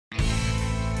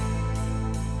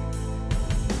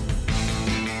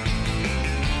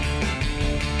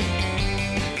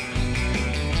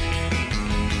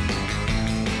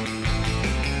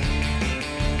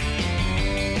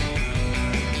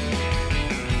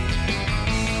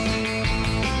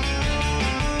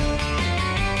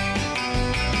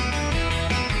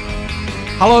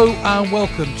Hello and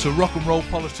welcome to Rock and Roll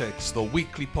Politics, the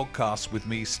weekly podcast with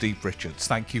me, Steve Richards.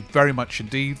 Thank you very much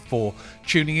indeed for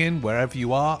tuning in wherever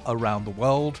you are around the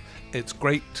world. It's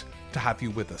great to have you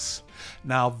with us.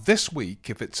 Now this week,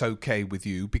 if it's okay with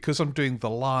you, because I'm doing the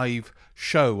live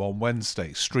show on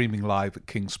Wednesday, streaming live at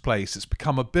King's Place, it's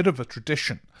become a bit of a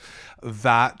tradition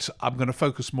that I'm going to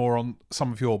focus more on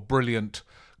some of your brilliant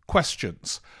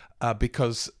questions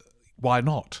because why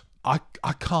not?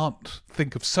 I can't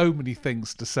think of so many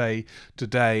things to say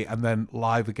today and then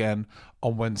live again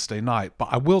on Wednesday night. But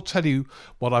I will tell you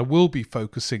what I will be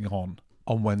focusing on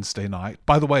Wednesday night.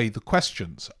 By the way, the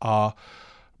questions are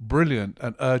brilliant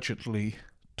and urgently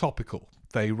topical.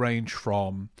 They range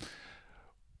from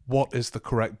what is the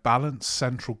correct balance,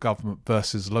 central government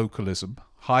versus localism,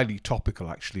 highly topical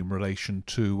actually in relation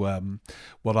to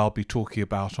what I'll be talking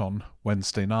about on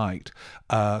Wednesday night.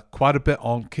 Quite a bit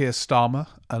on Keir Starmer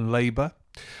and Labour,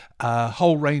 a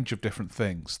whole range of different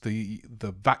things. The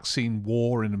vaccine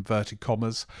war in inverted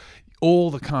commas, all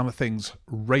the kind of things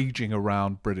raging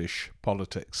around British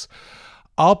politics.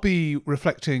 I'll be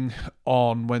reflecting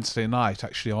on Wednesday night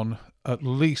actually on at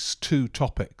least two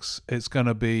topics. It's going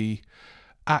to be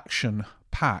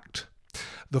action-packed.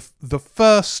 The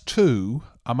first two,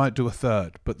 I might do a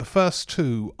third, but the first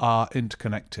two are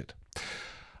interconnected.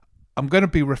 I'm going to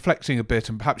be reflecting a bit,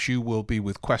 and perhaps you will be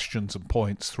with questions and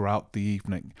points throughout the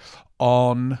evening,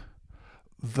 on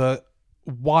the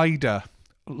wider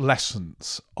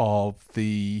lessons of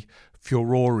the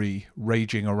furore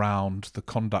raging around the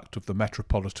conduct of the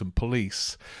Metropolitan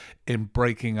Police in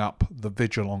breaking up the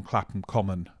vigil on Clapham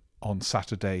Common on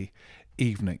Saturday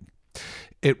evening.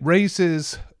 It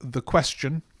raises the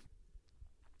question,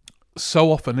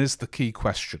 so often is the key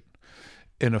question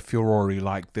in a furore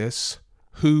like this,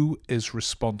 who is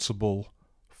responsible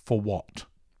for what?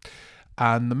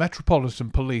 And the Metropolitan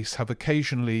Police have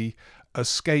occasionally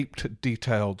escaped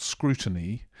detailed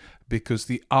scrutiny because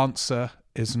the answer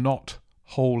is not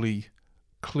wholly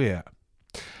clear.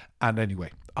 And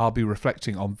anyway, I'll be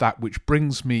reflecting on that, which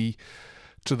brings me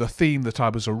to the theme that I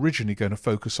was originally going to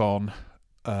focus on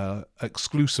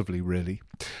exclusively really,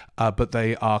 but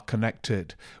they are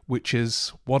connected, which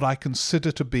is what I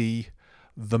consider to be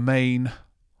the main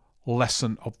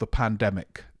lesson of the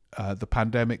pandemic. The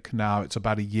pandemic now, it's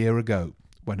about a year ago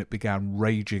when it began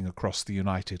raging across the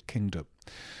United Kingdom.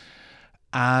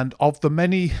 And of the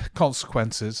many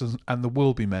consequences, and there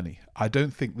will be many, I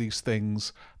don't think these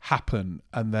things happen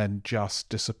and then just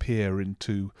disappear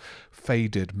into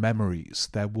faded memories.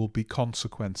 There will be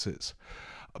consequences.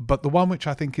 But the one which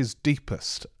I think is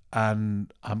deepest,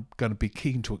 and I'm going to be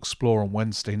keen to explore on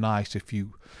Wednesday night if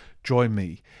you join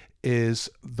me, is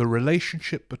the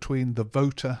relationship between the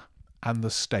voter and the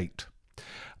state.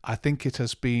 I think it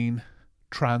has been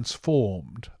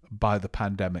transformed by the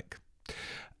pandemic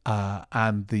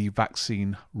and the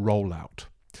vaccine rollout.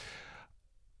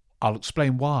 I'll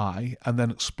explain why and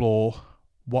then explore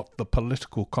what the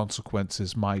political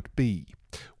consequences might be,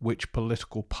 which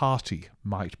political party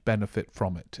might benefit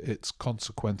from it, its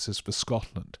consequences for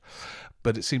Scotland.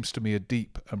 But it seems to me a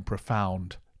deep and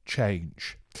profound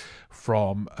change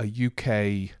from a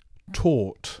UK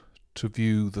taught to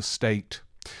view the state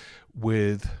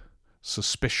with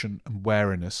suspicion and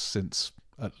wariness since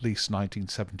at least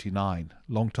 1979,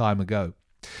 long time ago.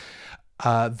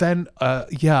 I'm going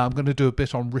to do a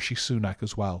bit on Rishi Sunak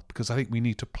as well, because I think we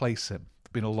need to place him.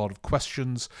 Been a lot of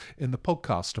questions in the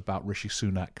podcast about Rishi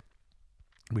Sunak.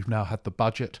 We've now had the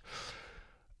budget.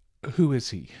 Who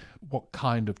is he? What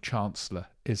kind of chancellor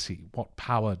is he? What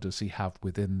power does he have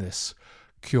within this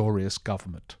curious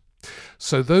government?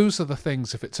 So those are the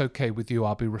things, if it's okay with you,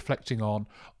 I'll be reflecting on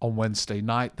Wednesday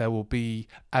night. There will be,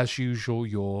 as usual,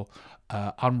 your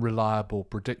unreliable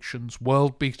predictions,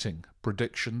 world-beating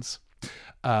predictions,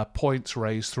 points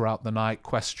raised throughout the night,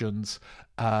 questions.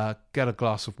 Get a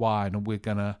glass of wine and we're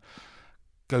going to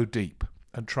go deep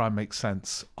and try and make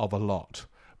sense of a lot.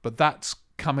 But that's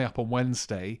coming up on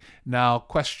Wednesday. Now,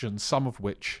 questions, some of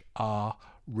which are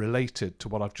related to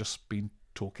what I've just been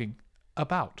talking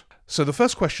about. So the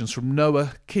first question is from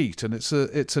Noah Keat, and it's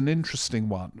an interesting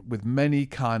one with many you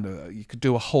could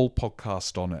do a whole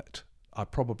podcast on it. I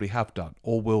probably have done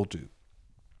or will do.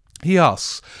 He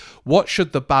asks, what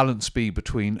should the balance be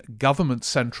between government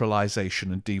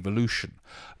centralisation and devolution?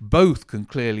 Both can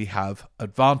clearly have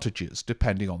advantages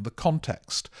depending on the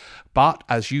context. But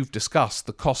as you've discussed,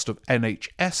 the cost of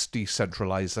NHS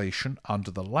decentralisation under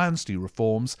the Lansley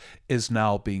reforms is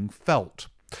now being felt.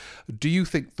 Do you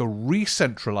think the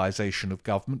re-centralisation of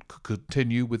government could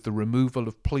continue with the removal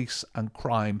of police and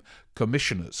crime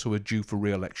commissioners who are due for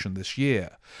re-election this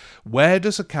year? Where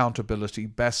does accountability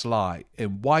best lie?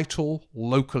 In Whitehall,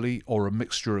 locally, or a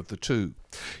mixture of the two?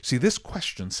 See, this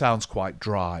question sounds quite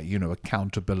dry,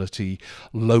 accountability,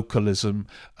 localism,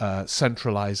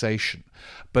 centralisation.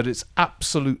 But it's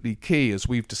absolutely key, as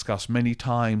we've discussed many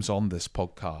times on this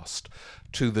podcast,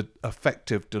 to the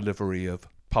effective delivery of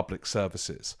public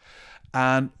services.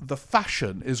 And the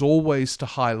fashion is always to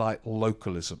highlight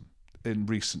localism in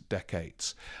recent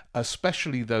decades,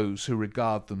 especially those who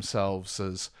regard themselves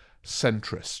as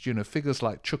centrist. Figures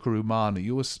like Chukwurumana,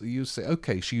 you say,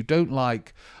 okay, so you don't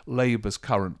like Labour's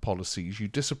current policies, you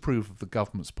disapprove of the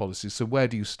government's policies, so where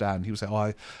do you stand? He would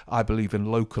say, I believe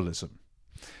in localism.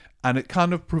 And it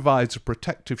kind of provides a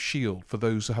protective shield for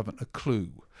those who haven't a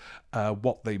clue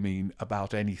what they mean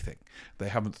about anything. They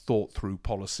haven't thought through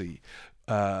policy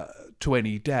to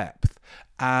any depth.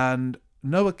 And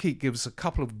Noah Keat gives a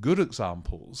couple of good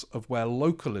examples of where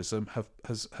localism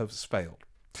has failed.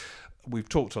 We've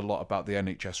talked a lot about the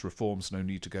NHS reforms, no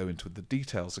need to go into the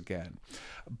details again.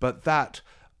 But that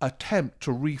attempt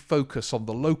to refocus on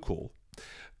the local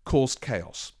caused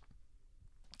chaos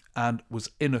and was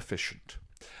inefficient,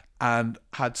 and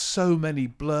had so many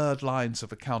blurred lines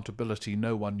of accountability,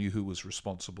 no one knew who was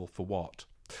responsible for what.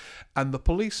 And the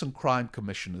police and crime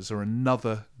commissioners are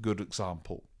another good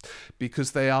example,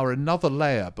 because they are another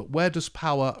layer. But where does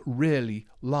power really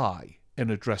lie in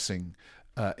addressing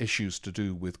issues to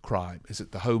do with crime? Is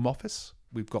it the Home Office?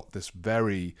 We've got this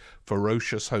very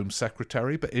ferocious Home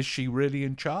Secretary, but is she really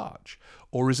in charge?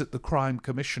 Or is it the crime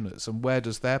commissioners? And where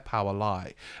does their power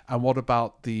lie? And what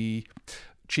about the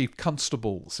chief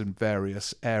constables in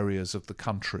various areas of the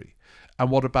country? And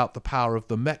what about the power of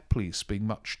the Met Police being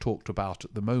much talked about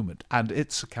at the moment, and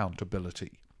its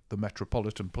accountability? The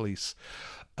Metropolitan Police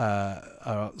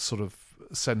are sort of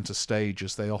centre stage,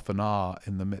 as they often are,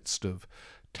 in the midst of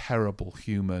terrible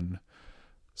human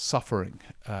suffering,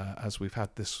 as we've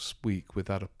had this week with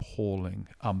that appalling,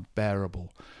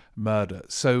 unbearable murder.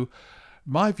 So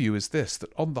my view is this,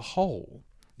 that on the whole,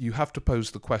 you have to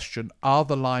pose the question, are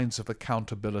the lines of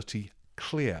accountability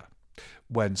clear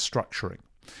when structuring?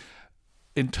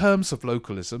 In terms of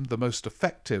localism, the most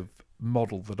effective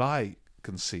model that I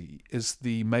can see is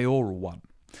the mayoral one.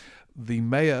 The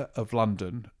Mayor of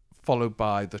London, followed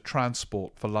by the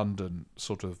Transport for London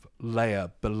sort of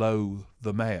layer below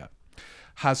the Mayor,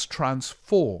 has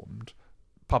transformed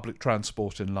public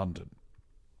transport in London.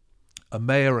 A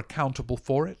mayor accountable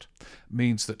for it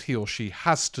means that he or she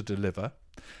has to deliver,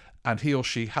 and he or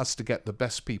she has to get the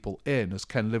best people in, as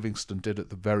Ken Livingstone did at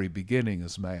the very beginning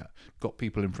as mayor. Got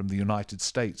people in from the United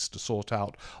States to sort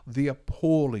out the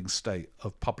appalling state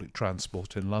of public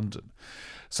transport in London.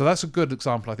 So that's a good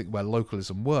example, I think, where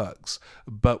localism works,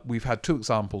 but we've had two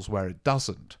examples where it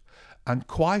doesn't. And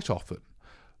quite often,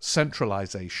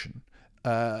 centralisation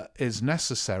is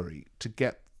necessary to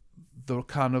get the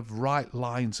kind of right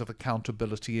lines of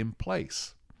accountability in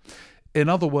place. In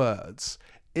other words,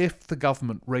 if the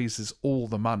government raises all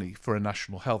the money for a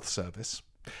national health service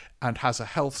and has a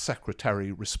health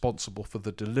secretary responsible for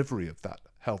the delivery of that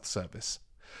health service,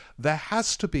 there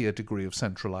has to be a degree of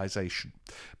centralisation,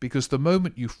 because the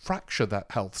moment you fracture that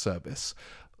health service,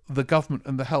 the government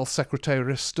and the health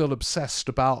secretary are still obsessed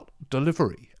about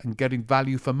delivery and getting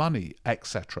value for money,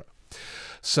 etc.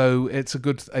 So it's a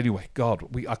good... Anyway, God,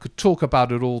 I could talk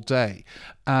about it all day.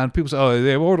 And people say,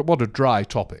 oh, what a dry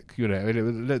topic.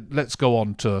 Let's go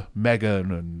on to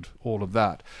Meghan and all of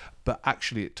that. But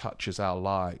actually it touches our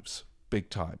lives, big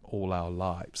time, all our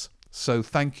lives. So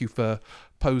thank you for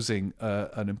posing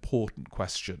an important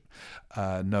question,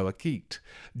 Noah Keat.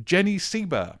 Jenny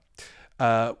Sieber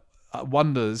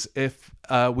wonders if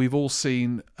we've all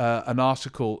seen an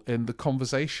article in The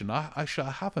Conversation. I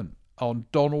haven't. On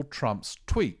Donald Trump's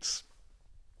tweets.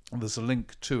 There's a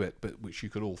link to it, but which you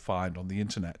could all find on the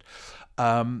internet.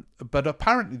 But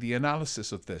apparently the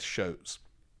analysis of this shows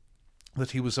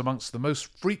that he was amongst the most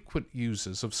frequent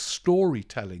users of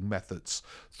storytelling methods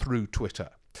through Twitter.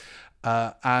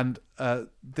 And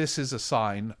this is a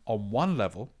sign on one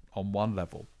level,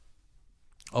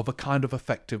 of a kind of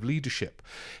effective leadership.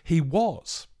 He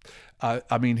was.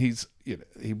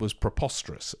 He was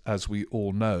preposterous, as we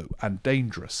all know, and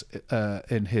dangerous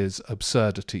in his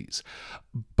absurdities.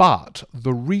 But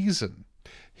the reason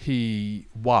he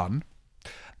won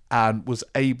and was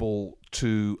able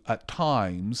to, at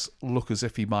times, look as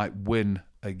if he might win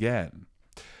again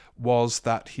was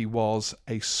that he was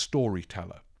a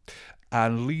storyteller.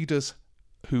 And leaders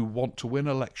who want to win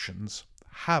elections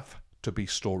have to be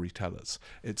storytellers.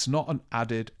 It's not an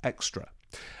added extra.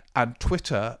 And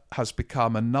Twitter has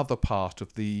become another part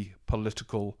of the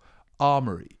political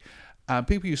armory. And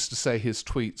people used to say his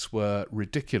tweets were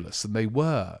ridiculous, and they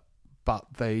were, but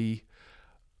they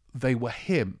were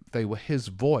him. They were his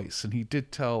voice, and he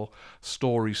did tell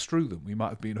stories through them. We might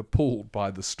have been appalled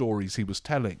by the stories he was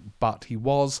telling, but he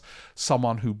was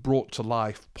someone who brought to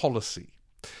life policy.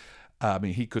 I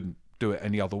mean, he couldn't do it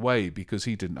any other way because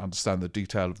he didn't understand the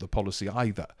detail of the policy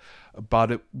either.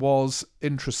 But it was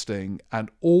interesting, and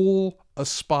all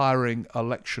aspiring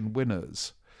election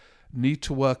winners need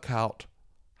to work out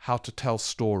how to tell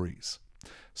stories.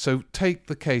 So take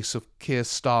the case of Keir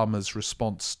Starmer's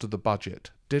response to the budget.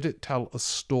 Did it tell a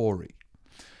story?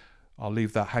 I'll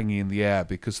leave that hanging in the air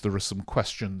because there are some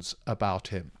questions about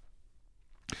him.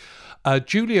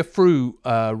 Julia Frew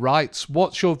writes,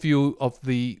 what's your view of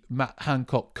the Matt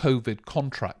Hancock COVID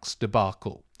contracts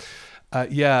debacle?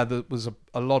 Yeah, there was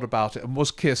a lot about it. And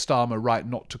was Keir Starmer right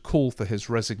not to call for his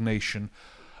resignation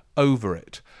over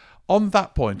it? On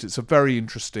that point, it's a very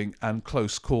interesting and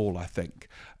close call, I think.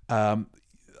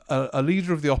 A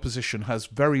leader of the opposition has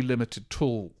very limited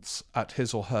tools at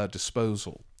his or her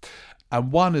disposal.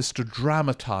 And one is to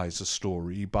dramatise a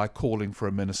story by calling for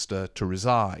a minister to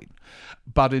resign.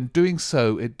 But in doing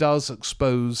so, it does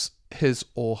expose his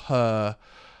or her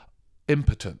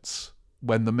impotence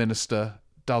when the minister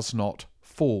does not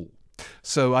fall.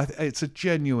 So it's a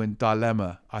genuine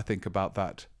dilemma, I think, about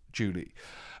that, Julie.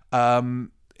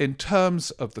 In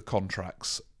terms of the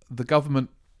contracts, the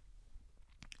government,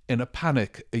 in a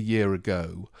panic a year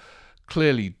ago,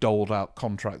 clearly doled out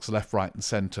contracts left, right and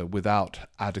centre without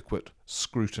adequate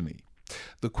scrutiny.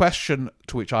 The question,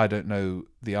 to which I don't know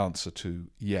the answer to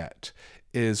yet,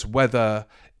 is whether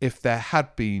if there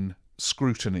had been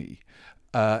scrutiny,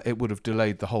 it would have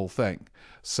delayed the whole thing.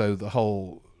 So the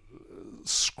whole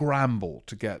scramble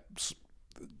to get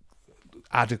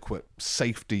adequate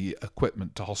safety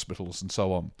equipment to hospitals and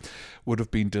so on would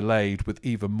have been delayed with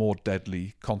even more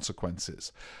deadly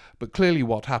consequences. But clearly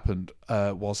what happened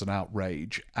was an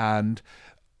outrage, and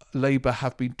Labour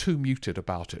have been too muted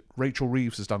about it. Rachel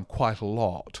Reeves has done quite a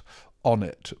lot on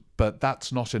it, but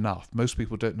that's not enough. Most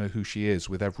people don't know who she is,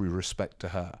 with every respect to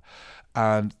her.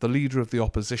 And the leader of the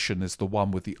opposition is the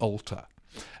one with the altar.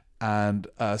 And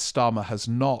Starmer has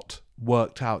not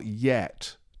worked out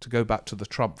yet, to go back to the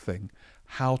Trump thing,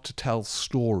 how to tell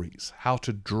stories, how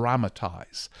to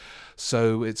dramatise.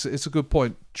 So it's a good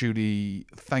point, Julie.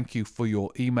 Thank you for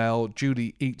your email.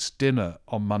 Julie eats dinner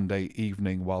on Monday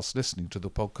evening whilst listening to the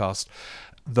podcast.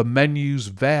 The menus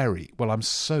vary. Well, I'm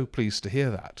so pleased to hear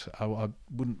that. I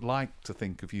wouldn't like to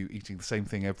think of you eating the same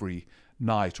thing every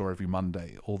night or every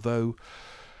Monday, although,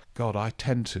 God, I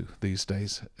tend to these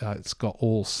days. It's got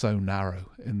all so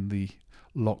narrow in the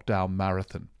lockdown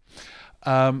marathon.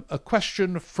 A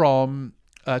question from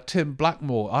Tim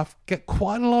Blackmore. I get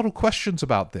quite a lot of questions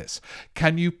about this.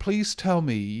 Can you please tell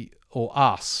me, or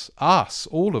us,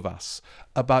 all of us,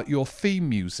 about your theme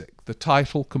music, the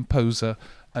title, composer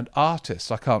and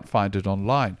artist? I can't find it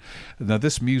online. Now,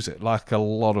 this music, like a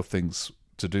lot of things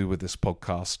to do with this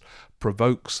podcast,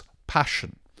 provokes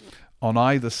passion on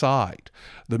either side.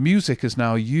 The music is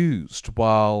now used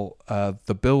while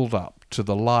the build-up to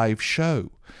the live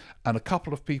show. And a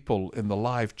couple of people in the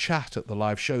live chat at the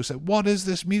live show said, what is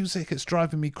this music? It's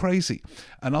driving me crazy.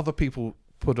 And other people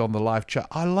put on the live chat,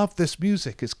 I love this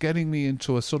music. It's getting me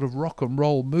into a sort of rock and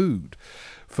roll mood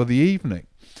for the evening.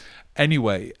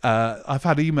 Anyway, I've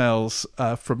had emails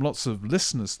from lots of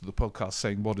listeners to the podcast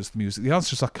saying, what is the music? The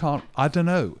answer is I don't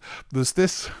know. There's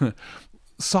this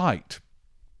site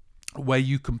where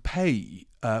you can pay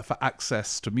for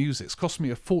access to music. It's cost me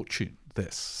a fortune,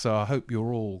 this. So I hope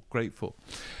you're all grateful.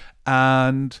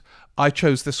 And I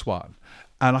chose this one,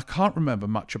 and I can't remember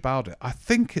much about it. I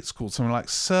think it's called something like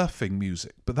surfing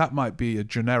music, but that might be a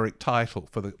generic title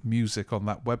for the music on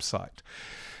that website.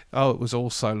 Oh, it was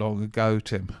all so long ago,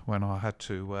 Tim, when I had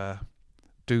to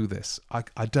do this.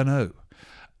 I don't know.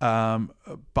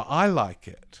 But I like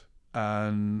it.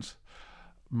 And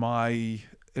my,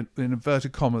 in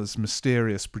inverted commas,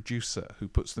 mysterious producer who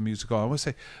puts the music on, I always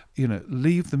say,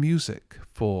 leave the music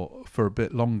for a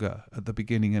bit longer at the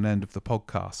beginning and end of the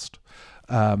podcast.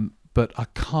 But I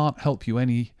can't help you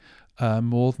any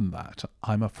more than that,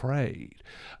 I'm afraid.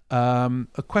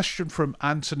 A question from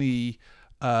Anthony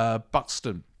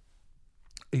Buxton.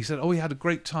 He said, he had a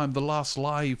great time, the last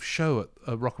live show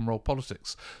at Rock and Roll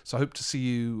Politics. So I hope to see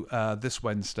you this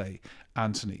Wednesday,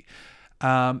 Anthony.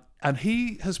 And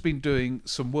he has been doing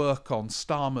some work on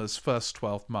Starmer's first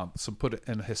 12 months and put it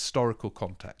in a historical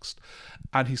context.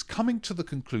 And he's coming to the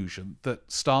conclusion that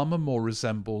Starmer more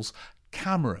resembles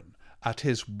Cameron at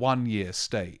his 1 year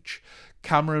stage.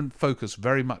 Cameron focused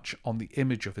very much on the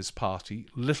image of his party,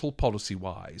 little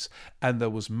policy-wise, and there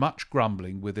was much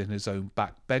grumbling within his own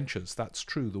backbenchers. That's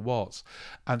true, there was.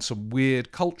 And some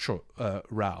weird culture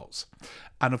rows.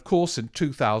 And of course, in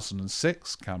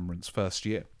 2006, Cameron's first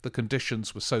year, the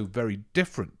conditions were so very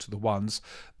different to the ones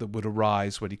that would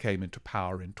arise when he came into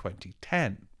power in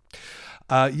 2010.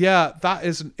 Yeah, that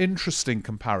is an interesting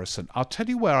comparison. I'll tell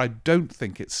you where I don't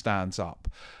think it stands up,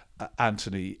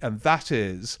 Anthony, and that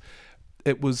is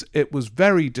it was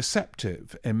very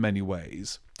deceptive in many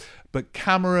ways, but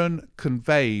Cameron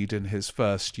conveyed in his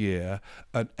first year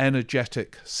an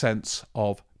energetic sense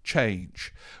of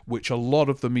change, which a lot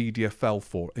of the media fell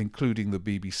for, including the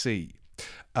BBC.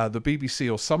 The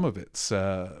BBC, or some of its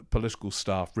political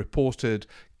staff, reported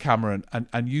Cameron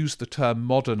and used the term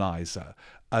moderniser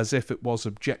as if it was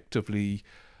objectively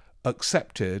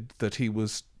accepted that he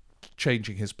was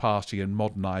changing his party and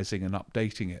modernising and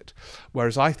updating it.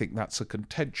 Whereas I think that's a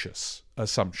contentious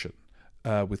assumption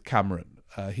with Cameron.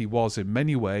 He was in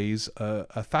many ways a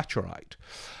Thatcherite.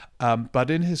 But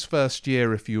in his first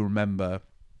year, if you remember,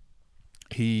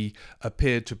 he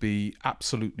appeared to be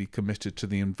absolutely committed to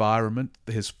the environment.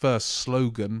 His first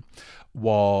slogan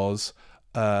was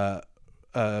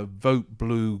vote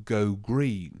blue, go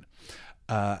green,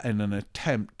 in an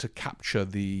attempt to capture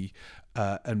the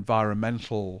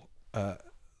environmental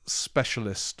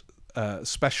specialists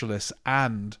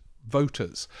and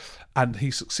voters. And he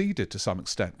succeeded to some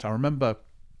extent. I remember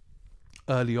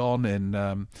early on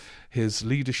in his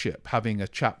leadership having a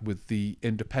chat with the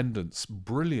Independent's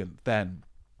brilliant then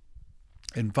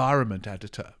environment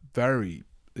editor, very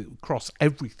across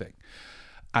everything,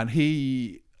 and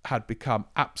he had become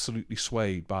absolutely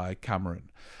swayed by Cameron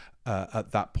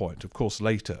at that point. Of course,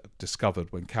 later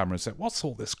discovered when Cameron said, "What's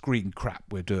all this green crap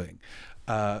we're doing?"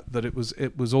 That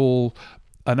it was all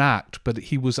an act. But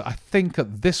he was, I think,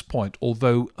 at this point,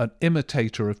 although an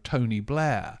imitator of Tony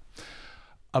Blair,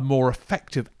 a more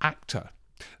effective actor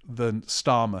than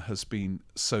Starmer has been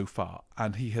so far,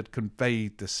 and he had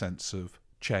conveyed this sense of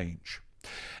change.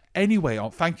 Anyway,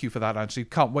 thank you for that, Anthony.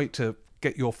 Can't wait to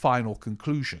get your final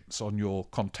conclusions on your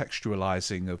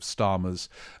contextualising of Starmer's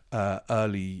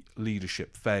early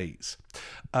leadership phase.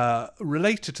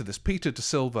 Related to this, Peter De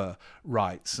Silva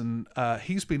writes, and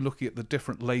he's been looking at the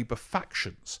different Labour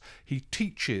factions. He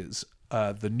teaches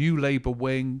the New Labour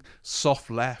wing, soft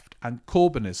left, and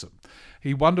Corbynism.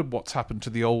 He wondered what's happened to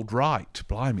the old right.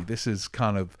 Blimey, this is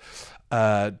kind of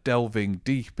delving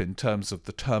deep in terms of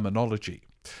the terminology.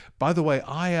 By the way,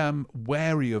 I am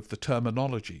wary of the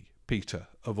terminology, Peter,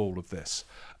 of all of this.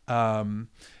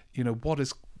 What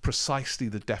is precisely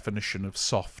the definition of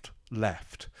soft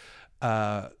left?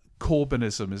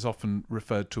 Corbynism is often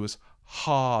referred to as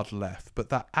hard left, but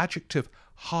that adjective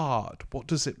hard, what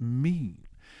does it mean?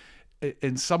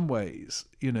 In some ways,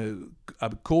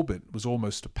 Corbyn was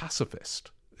almost a pacifist.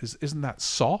 Isn't that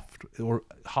soft or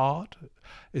hard?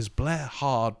 Is Blair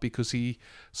hard because he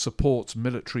supports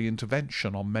military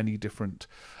intervention on many different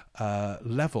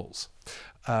levels?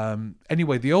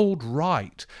 Anyway, the old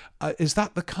right, is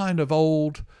that the kind of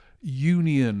old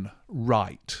union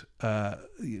right,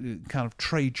 kind of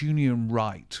trade union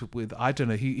right with, I don't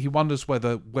know, he wonders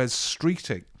whether Wes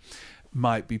Streeting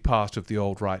might be part of the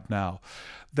old right now.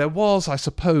 There was, I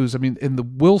suppose, in the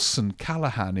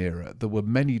Wilson-Callaghan era, there were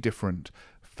many different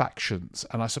factions,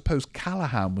 and I suppose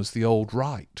Callaghan was the old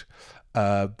right,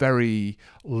 very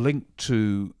linked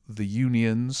to the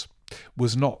unions,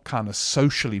 was not kind of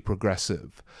socially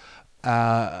progressive,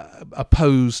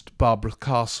 opposed Barbara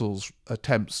Castle's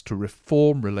attempts to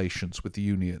reform relations with the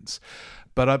unions.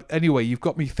 But anyway, you've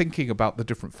got me thinking about the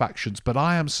different factions, but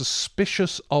I am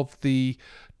suspicious of the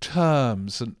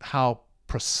terms and how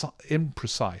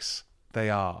imprecise they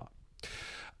are.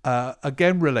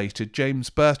 Again related, James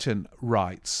Burton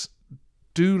writes,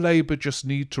 do Labour just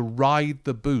need to ride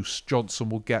the boost Johnson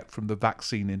will get from the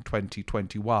vaccine in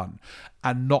 2021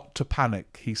 and not to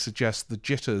panic? He suggests the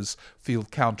jitters feel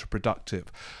counterproductive.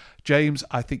 James,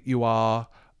 I think you are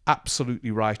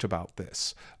absolutely right about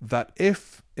this, that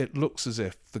if it looks as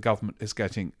if the government is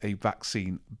getting a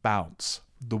vaccine bounce,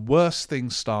 the worst thing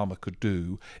Starmer could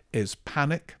do is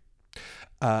panic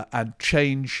and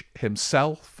change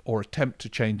himself or attempt to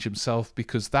change himself,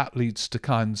 because that leads to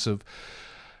kinds of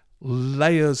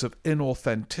layers of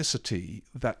inauthenticity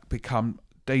that become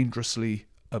dangerously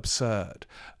absurd.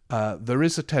 There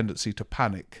is a tendency to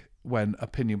panic when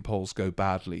opinion polls go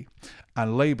badly,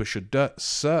 and Labour should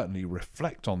certainly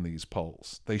reflect on these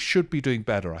polls. They should be doing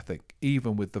better, I think,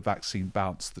 even with the vaccine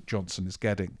bounce that Johnson is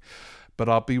getting. But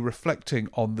I'll be reflecting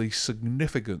on the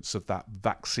significance of that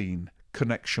vaccine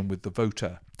connection with the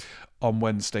voter on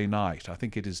Wednesday night. I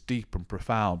think it is deep and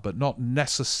profound, but not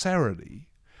necessarily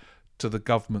to the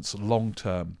government's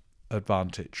long-term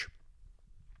advantage.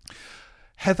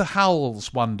 Heather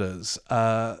Howells wonders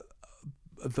the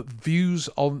views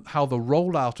on how the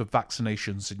rollout of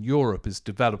vaccinations in Europe is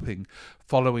developing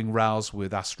following rows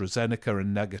with AstraZeneca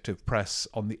and negative press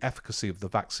on the efficacy of the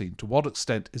vaccine. To what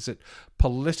extent is it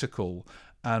political,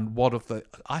 and what of the...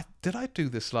 Did I do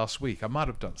this last week? I might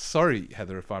have done. Sorry,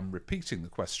 Heather, if I'm repeating the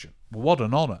question. What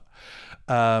an honour.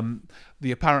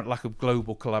 The apparent lack of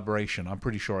global collaboration. I'm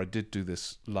pretty sure I did do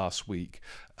this last week.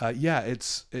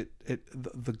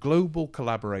 The global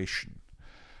collaboration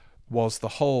was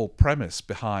the whole premise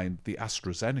behind the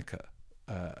AstraZeneca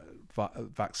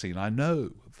vaccine. I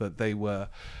know that they were,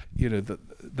 that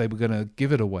they were going to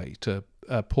give it away to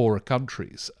poorer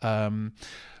countries.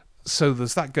 So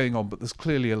there's that going on, but there's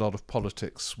clearly a lot of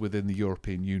politics within the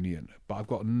European Union. But I've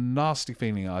got a nasty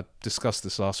feeling, I discussed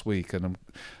this last week, and I'm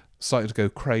starting to go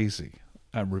crazy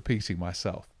and repeating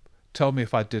myself. Tell me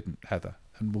if I didn't, Heather,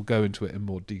 and we'll go into it in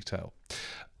more detail.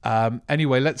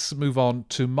 Anyway, let's move on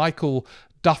to Michael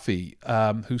Duffy,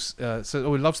 who says, he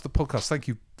loves the podcast. Thank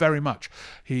you very much.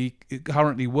 He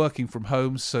currently working from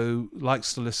home, so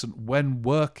likes to listen when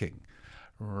working.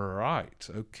 Right,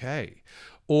 okay.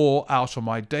 Or out on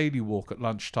my daily walk at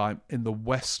lunchtime in the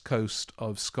west coast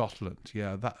of Scotland.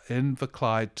 Yeah, that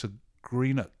Inverclyde to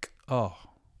Greenock. Oh,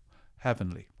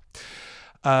 heavenly.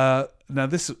 Now,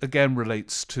 this again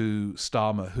relates to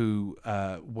Starmer, who,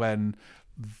 when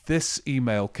this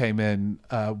email came in,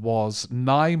 was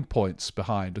 9 points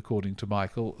behind, according to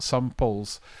Michael. Some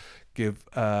polls give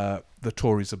the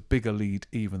Tories a bigger lead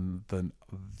even than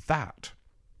that.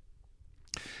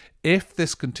 If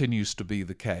this continues to be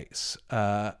the case,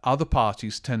 other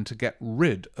parties tend to get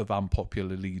rid of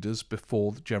unpopular leaders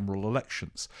before the general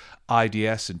elections.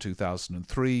 IDS in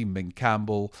 2003, Ming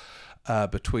Campbell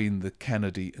between the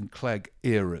Kennedy and Clegg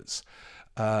eras.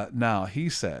 Now, he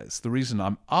says, the reason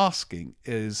I'm asking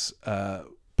is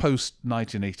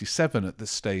post-1987 at this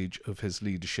stage of his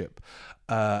leadership,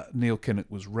 Neil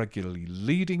Kinnock was regularly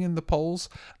leading in the polls,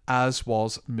 as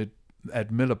was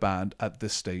Ed Miliband at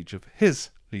this stage of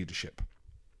his leadership.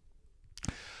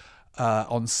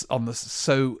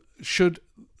 So should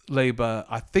Labour,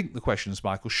 I think the question is,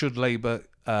 Michael, should Labour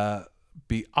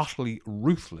be utterly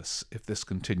ruthless if this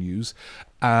continues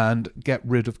and get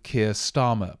rid of Keir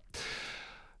Starmer?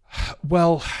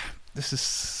 Well, this is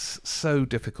so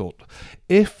difficult.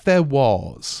 If there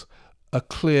was a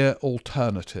clear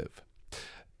alternative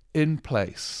in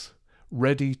place,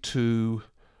 ready to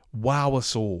wow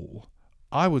us all,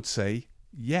 I would say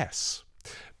yes,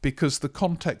 because the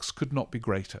context could not be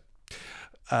greater.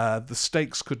 The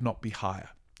stakes could not be higher.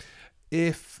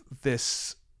 If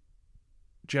this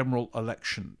general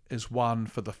election is won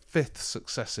for the fifth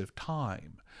successive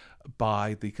time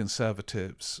by the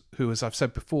Conservatives, who, as I've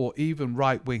said before, even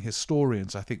right-wing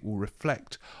historians, I think, will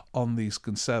reflect on these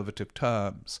Conservative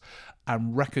terms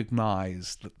and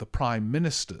recognise that the Prime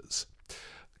Ministers,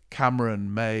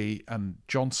 Cameron, May and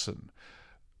Johnson,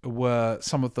 were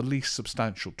some of the least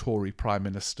substantial Tory Prime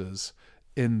Ministers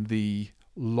in the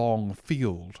long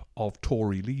field of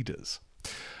Tory leaders.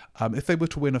 If they were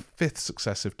to win a fifth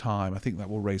successive time, I think that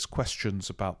will raise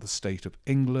questions about the state of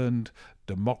England,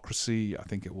 democracy. I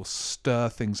think it will stir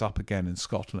things up again in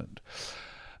Scotland.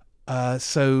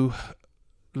 So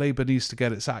Labour needs to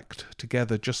get its act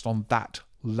together just on that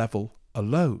level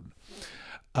alone.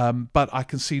 But I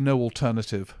can see no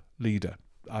alternative leader.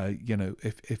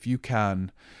 If you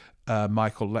can,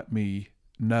 Michael, let me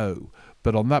know.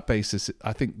 But on that basis,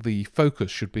 I think the focus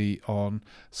should be on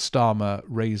Starmer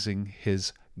raising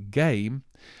his game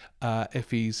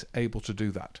if he's able to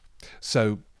do that.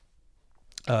 So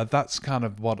that's kind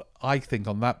of what I think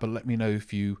on that, but let me know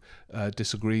if you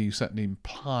disagree. You certainly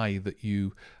imply that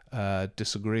you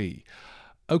disagree.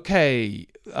 Okay,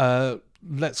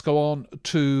 let's go on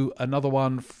to another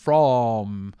one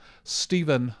from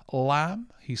Stephen Lamb.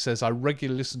 He says, I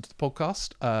regularly listen to the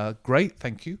podcast. Great,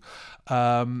 thank you.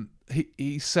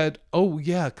 He said, oh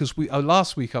yeah, because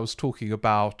last week I was talking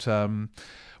about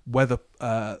whether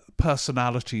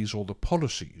personalities or the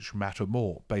policies matter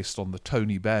more, based on the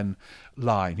Tony Benn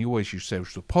line. He always used to say it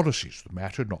was the policies that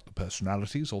matter, not the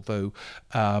personalities, although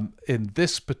in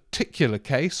this particular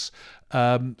case,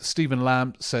 Stephen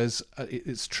Lamb says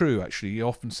it's true, actually. He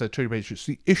often said, Tony Benn, it's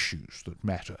the issues that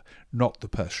matter, not the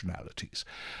personalities.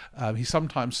 He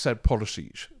sometimes said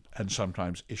policies and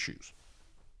sometimes issues.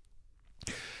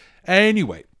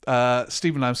 Anyway,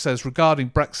 Stephen Lamb says, regarding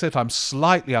Brexit, I'm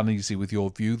slightly uneasy with your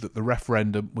view that the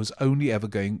referendum was only ever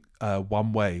going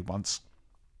one way once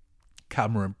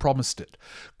Cameron promised it.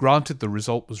 Granted, the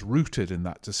result was rooted in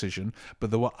that decision, but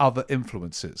there were other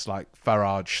influences like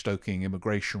Farage stoking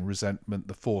immigration resentment,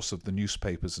 the force of the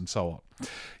newspapers, and so on.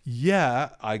 Yeah,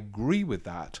 I agree with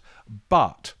that,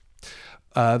 but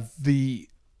the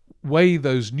way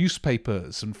those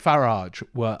newspapers and Farage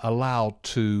were allowed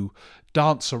to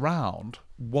dance around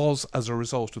was as a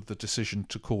result of the decision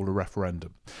to call a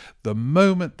referendum. The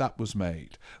moment that was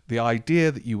made, the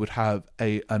idea that you would have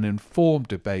an informed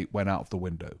debate went out of the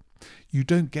window. You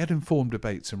don't get informed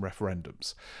debates in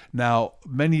referendums. Now,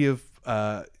 many of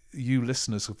you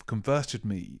listeners have converted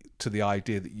me to the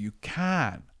idea that you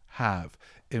can have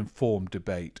informed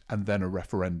debate and then a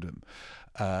referendum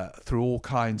through all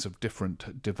kinds of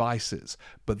different devices,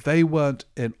 but they weren't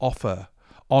on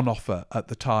offer at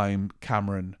the time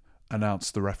Cameron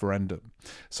announced the referendum.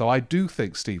 So I do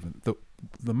think, Stephen, that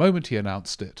the moment he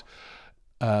announced it,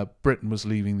 Britain was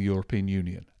leaving the European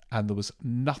Union, and there was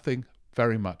nothing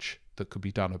very much that could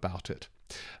be done about it,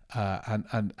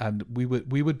 and we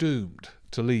were doomed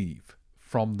to leave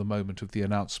from the moment of the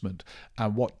announcement.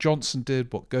 And what Johnson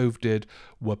did, what Gove did,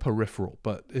 were peripheral.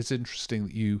 But it's interesting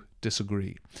that you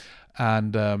disagree.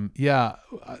 And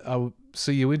I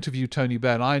see you interviewed Tony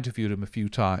Benn. I interviewed him a few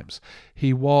times.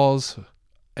 He was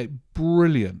a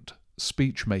brilliant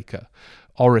speech maker,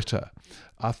 orator.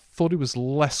 I thought he was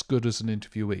less good as an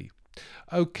interviewee.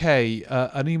 Okay,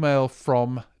 an email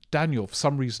from Daniel. For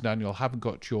some reason, Daniel, I haven't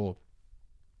got your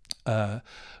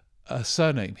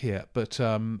surname here, but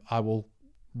I will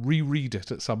reread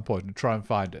it at some point and try and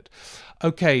find it.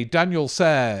 Okay, Daniel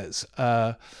says,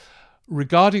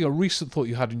 regarding a recent thought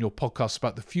you had in your podcast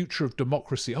about the future of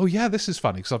democracy. Oh yeah, this is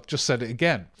funny because I've just said it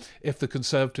again. If the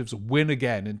Conservatives win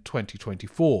again in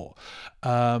 2024,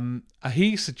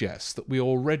 he suggests that we're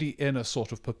already in a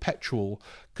sort of perpetual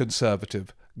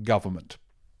Conservative government.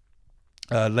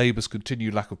 Labour's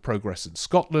continued lack of progress in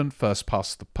Scotland, first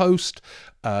past the post,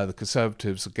 the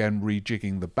Conservatives again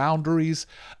rejigging the boundaries,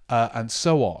 and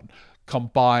so on,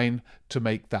 combine to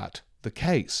make that the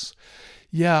case.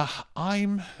 Yeah,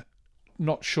 I'm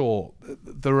not sure.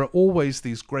 There are always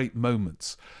these great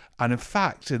moments. And in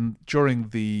fact, during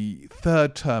the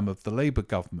third term of the Labour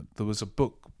government, there was a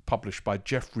book published by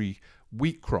Geoffrey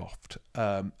Wheatcroft,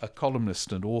 a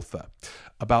columnist and author,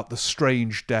 about the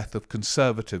strange death of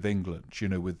Conservative England,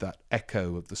 with that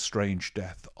echo of the strange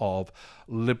death of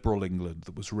liberal England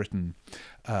that was written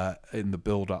in the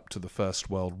build-up to the First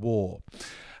World War,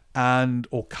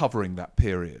 or covering that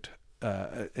period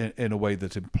in a way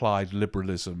that implied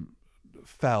liberalism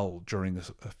fell during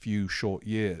a few short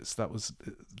years.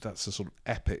 That's a sort of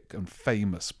epic and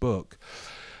famous book.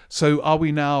 So are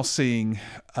we now seeing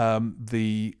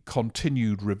the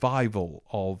continued revival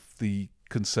of the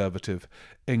Conservative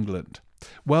England?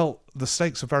 Well, the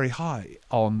stakes are very high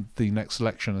on the next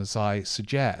election, as I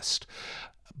suggest.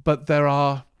 But there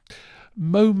are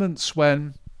moments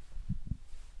when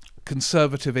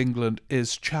Conservative England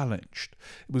is challenged.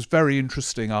 It was very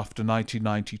interesting after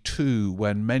 1992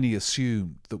 when many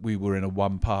assumed that we were in a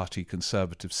one-party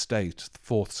Conservative state, the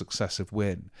fourth successive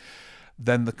win.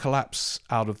 Then the collapse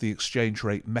out of the exchange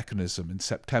rate mechanism in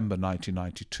September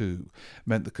 1992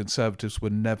 meant the Conservatives were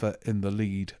never in the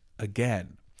lead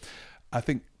again. I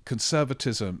think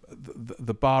conservatism,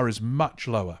 the bar is much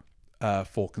lower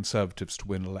for Conservatives to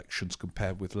win elections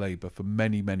compared with Labour for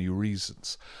many, many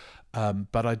reasons.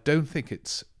 But I don't think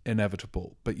it's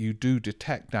inevitable. But you do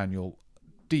detect, Daniel,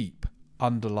 deep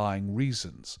underlying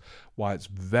reasons why it's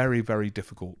very, very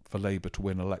difficult for Labour to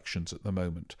win elections at the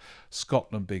moment.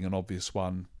 Scotland being an obvious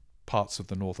one, parts of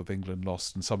the north of England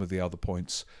lost, and some of the other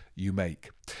points you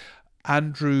make.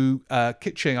 Andrew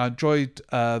Kitching, I enjoyed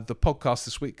the podcast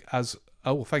this week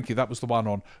thank you. That was the one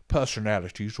on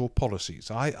personalities or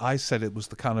policies. I said it was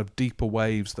the kind of deeper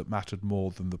waves that mattered more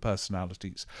than the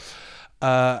personalities.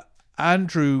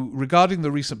 Andrew, regarding the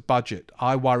recent budget,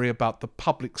 I worry about the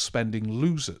public spending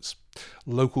losers,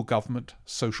 local government,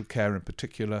 social care in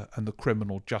particular, and the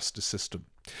criminal justice system.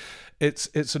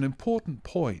 It's an important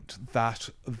point that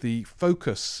the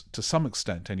focus, to some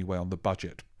extent anyway, on the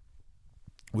budget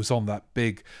was on that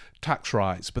big tax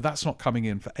rise, but that's not coming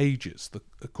in for ages,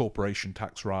 the corporation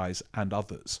tax rise and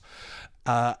others.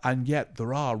 And yet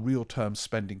there are real-term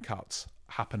spending cuts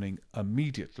happening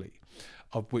immediately,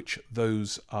 of which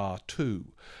those are two.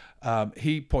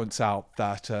 He points out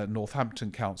that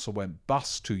Northampton Council went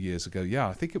bust 2 years ago. Yeah,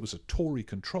 I think it was a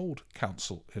Tory-controlled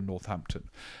council in Northampton.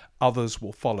 Others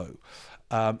will follow.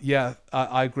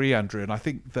 I agree, Andrew, and I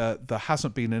think that there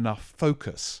hasn't been enough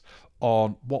focus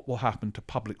on what will happen to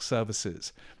public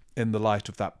services in the light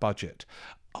of that budget.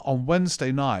 On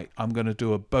Wednesday night, I'm going to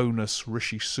do a bonus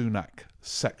Rishi Sunak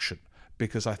section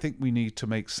because I think we need to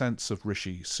make sense of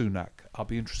Rishi Sunak. I'll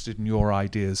be interested in your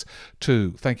ideas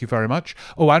too. Thank you very much.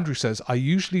 Oh, Andrew says, I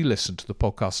usually listen to the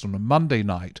podcast on a Monday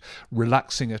night,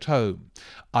 relaxing at home.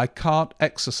 I can't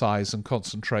exercise and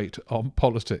concentrate on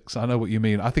politics. I know what you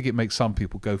mean. I think it makes some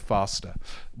people go faster,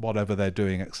 whatever they're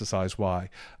doing exercise-wise,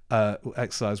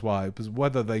 but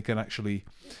whether they can actually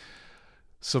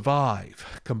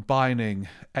survive combining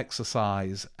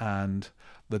exercise and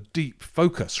the deep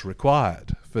focus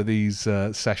required for these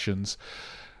sessions,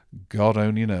 God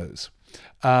only knows.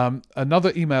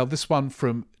 Another email, this one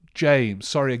from James.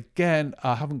 Sorry, again,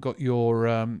 I haven't got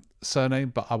your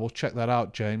surname, but I will check that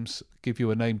out, James. Give you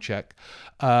a name check.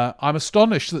 I'm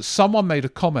astonished that someone made a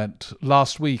comment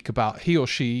last week about he or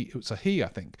she, it was a he, I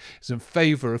think, is in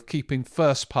favour of keeping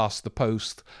first past the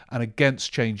post and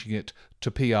against changing it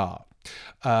to PR.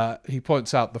 He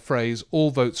points out the phrase,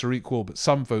 all votes are equal, but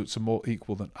some votes are more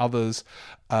equal than others.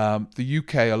 The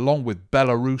UK, along with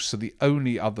Belarus, are the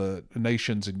only other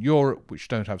nations in Europe which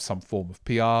don't have some form of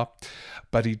PR.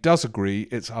 But he does agree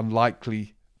it's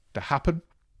unlikely to happen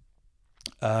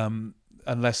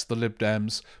unless the Lib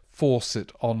Dems force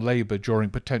it on Labour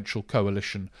during potential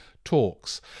coalition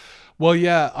talks. Well,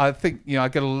 yeah, I think, I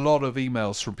get a lot of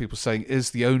emails from people saying,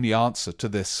 is the only answer to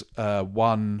this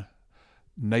one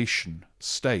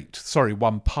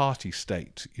party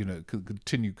state,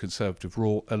 continued conservative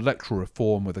electoral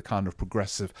reform with a kind of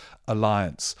progressive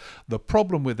alliance. The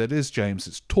problem with it is, James,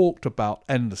 it's talked about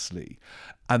endlessly,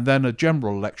 and then a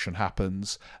general election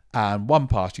happens and one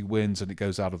party wins and it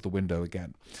goes out of the window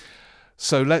again.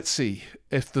 So let's see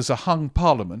if there's a hung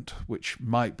parliament, which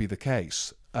might be the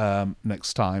case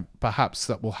next time. Perhaps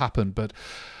that will happen, but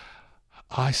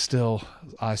I still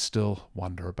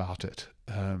wonder about it.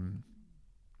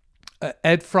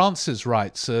 Ed Francis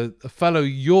writes, a fellow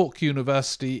York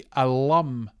University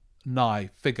alumni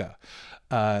figure.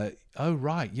 Oh,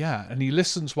 right, yeah. And he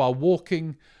listens while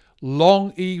walking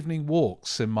long evening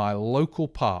walks in my local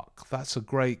park. That's a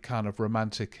great kind of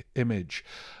romantic image,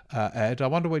 Ed. I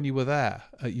wonder when you were there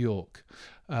at York.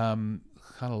 Kind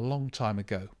of a long time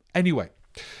ago. Anyway,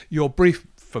 your brief,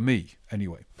 for me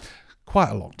anyway, quite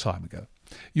a long time ago.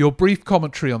 Your brief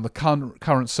commentary on the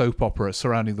current soap opera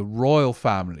surrounding the royal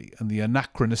family and the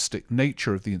anachronistic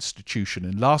nature of the institution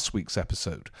in last week's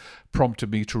episode prompted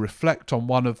me to reflect on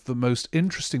one of the most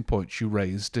interesting points you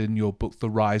raised in your book, The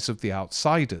Rise of the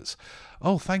Outsiders.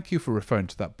 Oh, thank you for referring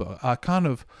to that book. I kind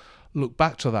of look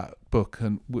back to that book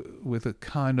and with a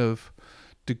kind of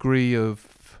degree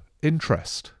of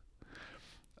interest.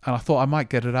 And I thought I might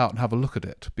get it out and have a look at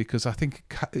it, because I think,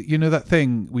 that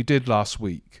thing we did last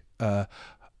week,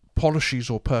 policies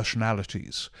or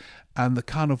personalities, and the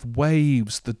kind of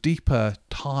waves, the deeper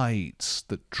tides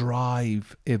that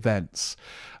drive events.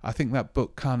 I think that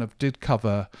book kind of did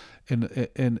cover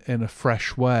in a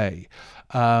fresh way.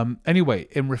 Anyway,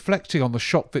 in reflecting on the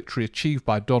shock victory achieved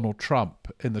by Donald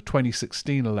Trump in the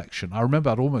 2016 election, I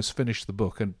remember I'd almost finished the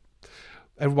book and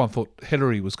everyone thought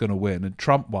Hillary was going to win and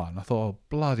Trump won. I thought, oh,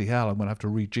 bloody hell, I'm going to have to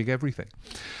rejig everything.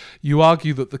 You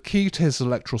argue that the key to his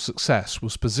electoral success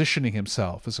was positioning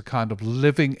himself as a kind of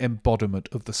living embodiment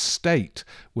of the state.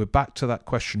 We're back to that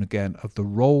question again of the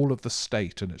role of the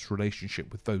state and its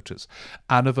relationship with voters,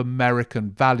 and of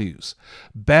American values.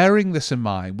 Bearing this in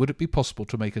mind, would it be possible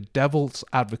to make a devil's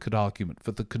advocate argument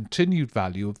for the continued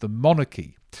value of the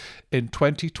monarchy in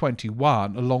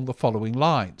 2021 along the following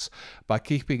lines: by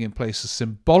keeping in place a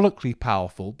symbolically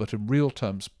powerful but in real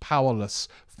terms powerless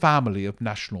family of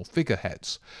national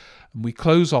figureheads? And we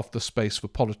close off the space for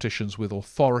politicians with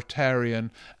authoritarian,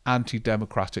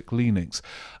 anti-democratic leanings.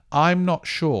 I'm not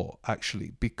sure,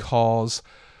 actually, because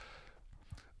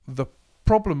the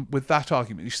problem with that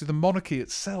argument, you see, the monarchy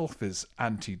itself is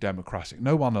anti-democratic.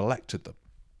 No one elected them.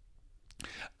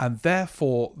 And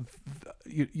therefore,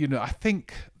 I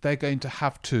think they're going to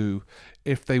have to,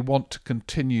 if they want to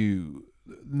continue,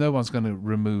 no one's going to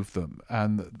remove them.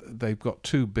 And they've got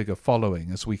too big a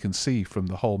following, as we can see from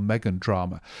the whole Meghan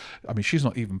drama. I mean, she's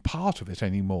not even part of it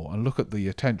anymore. And look at the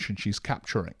attention she's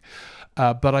capturing.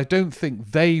 But I don't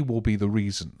think they will be the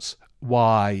reasons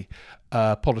why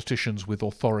politicians with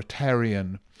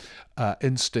authoritarian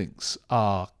instincts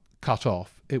are cut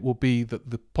off. It will be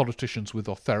that the politicians with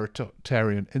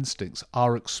authoritarian instincts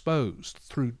are exposed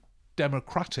through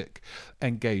democratic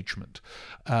engagement.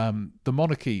 The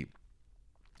monarchy,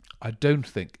 I don't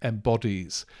think,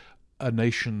 embodies a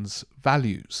nation's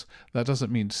values. That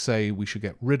doesn't mean to say we should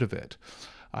get rid of it.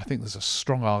 I think there's a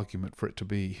strong argument for it to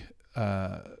be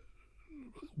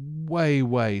way,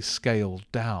 way scaled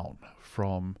down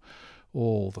from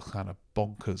all the kind of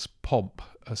bonkers pomp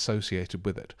associated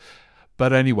with it.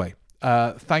 But anyway,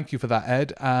 Thank you for that,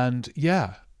 Ed. And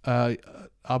yeah, I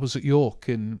was at York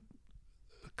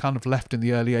kind of left in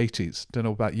the early 80s. Don't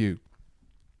know about you.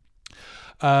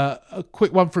 A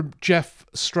quick one from Jeff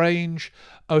Strange.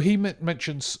 Oh, he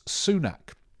mentions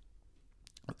Sunak.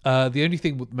 The only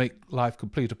thing would make life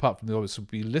complete apart from the obvious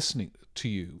would be listening to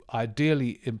you,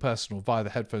 ideally in person or via the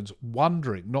headphones,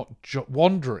 wandering,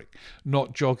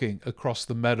 not jogging across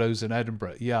the meadows in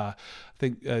Edinburgh. Yeah, I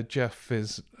think Jeff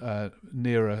is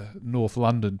nearer North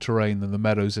London terrain than the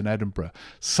meadows in Edinburgh.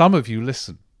 Some of you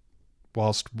listen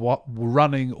whilst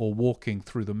running or walking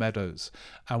through the meadows,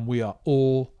 and we are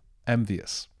all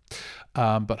envious.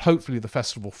 But hopefully the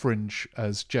Festival Fringe,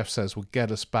 as Jeff says, will get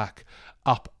us back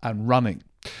up and running.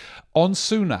 On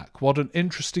Sunak, what an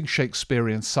interesting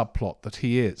Shakespearean subplot that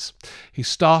he is. He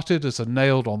started as a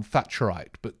nailed-on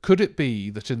Thatcherite, but could it be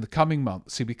that in the coming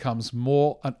months he becomes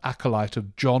more an acolyte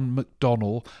of John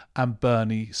McDonnell and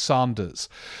Bernie Sanders?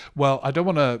 Well, I don't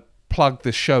want to plug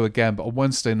this show again, but on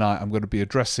Wednesday night I'm going to be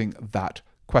addressing that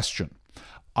question.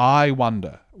 I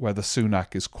wonder whether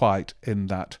Sunak is quite in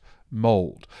that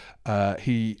mould.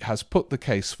 He has put the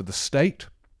case for the state,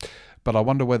 but I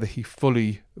wonder whether he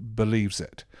fully believes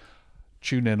it.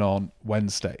 Tune in on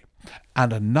Wednesday.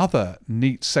 And another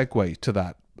neat segue to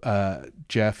that,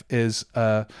 Jeff, is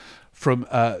from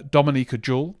Dominica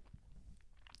Jewell,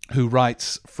 who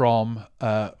writes from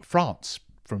France,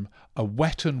 from a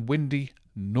wet and windy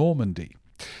Normandy.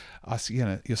 I see,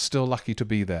 you're still lucky to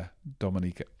be there,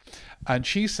 Dominica. And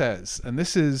she says, and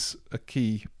this is a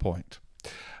key point,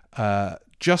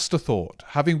 just a thought,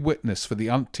 having witnessed for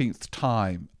the umpteenth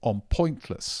time on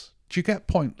Pointless, do you get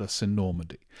Pointless in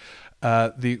Normandy?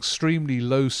 The extremely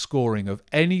low scoring of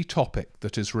any topic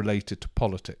that is related to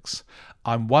politics.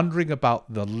 I'm wondering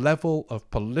about the level of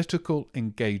political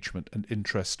engagement and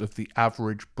interest of the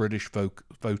average British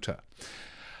voter.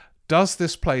 Does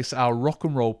this place our rock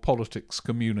and roll politics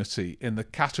community in the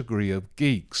category of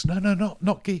geeks? No,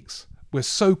 not geeks. We're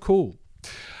so cool.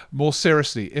 More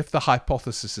seriously, if the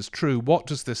hypothesis is true, what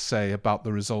does this say about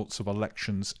the results of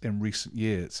elections in recent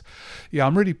years? Yeah,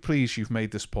 I'm really pleased you've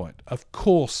made this point. Of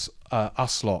course,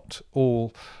 us lot,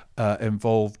 all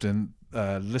involved in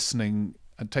listening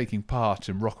and taking part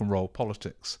in rock and roll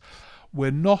politics,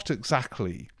 we're not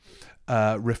exactly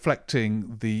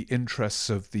reflecting the interests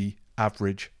of the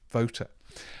average voter.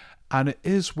 And it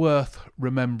is worth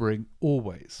remembering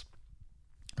always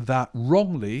that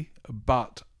wrongly,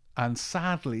 and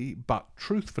sadly, but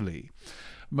truthfully,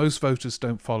 most voters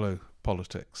don't follow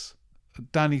politics.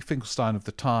 Danny Finkelstein of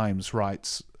The Times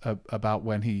writes about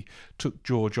when he took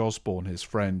George Osborne, his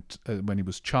friend, when he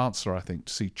was Chancellor, I think,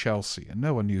 to see Chelsea, and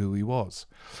no one knew who he was.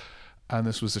 And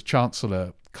this was a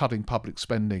Chancellor cutting public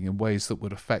spending in ways that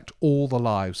would affect all the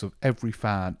lives of every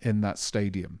fan in that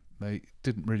stadium. They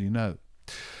didn't really know.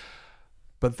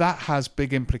 But that has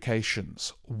big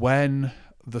implications when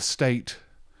the state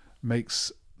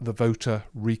makes the voter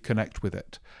reconnect with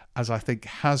it, as I think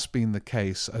has been the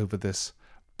case over this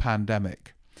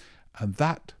pandemic. And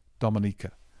that,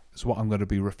 Dominica, is what I'm going to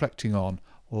be reflecting on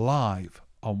live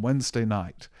on Wednesday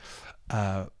night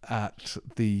at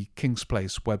the King's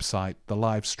Place website, the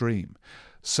live stream.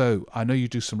 So I know you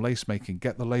do some lace making.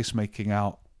 Get the lace making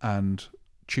out and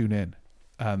tune in,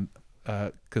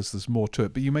 because there's more to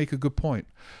it. But you make a good point.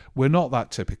 We're not that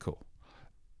typical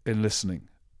in listening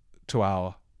to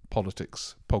our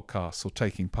politics podcasts or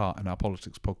taking part in our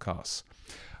politics podcasts.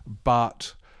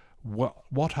 But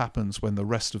what happens when the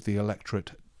rest of the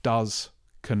electorate does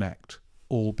connect,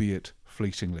 albeit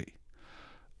fleetingly?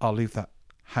 I'll leave that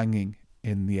hanging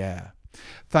in the air.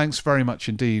 Thanks very much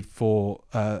indeed for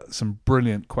some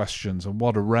brilliant questions, and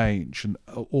what a range, and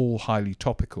all highly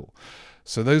topical.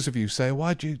 So those of you say,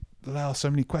 why do you allow so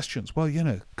many questions? Well,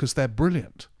 because they're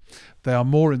brilliant. They are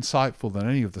more insightful than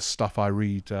any of the stuff I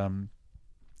read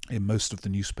in most of the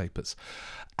newspapers.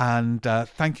 And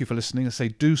thank you for listening. I say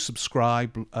do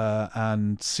subscribe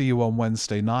and see you on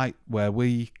Wednesday night, where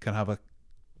we can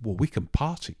we can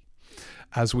party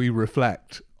as we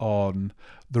reflect on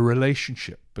the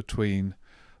relationship between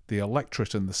the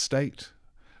electorate and the state,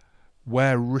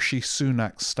 where Rishi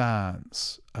Sunak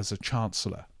stands as a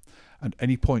Chancellor, and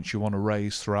any points you want to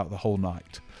raise throughout the whole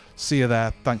night. See you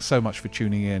there. Thanks so much for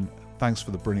tuning in. Thanks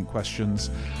for the brilliant questions.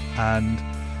 And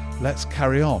let's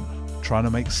carry on trying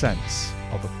to make sense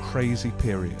of a crazy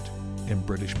period in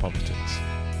British politics.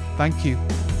 Thank you.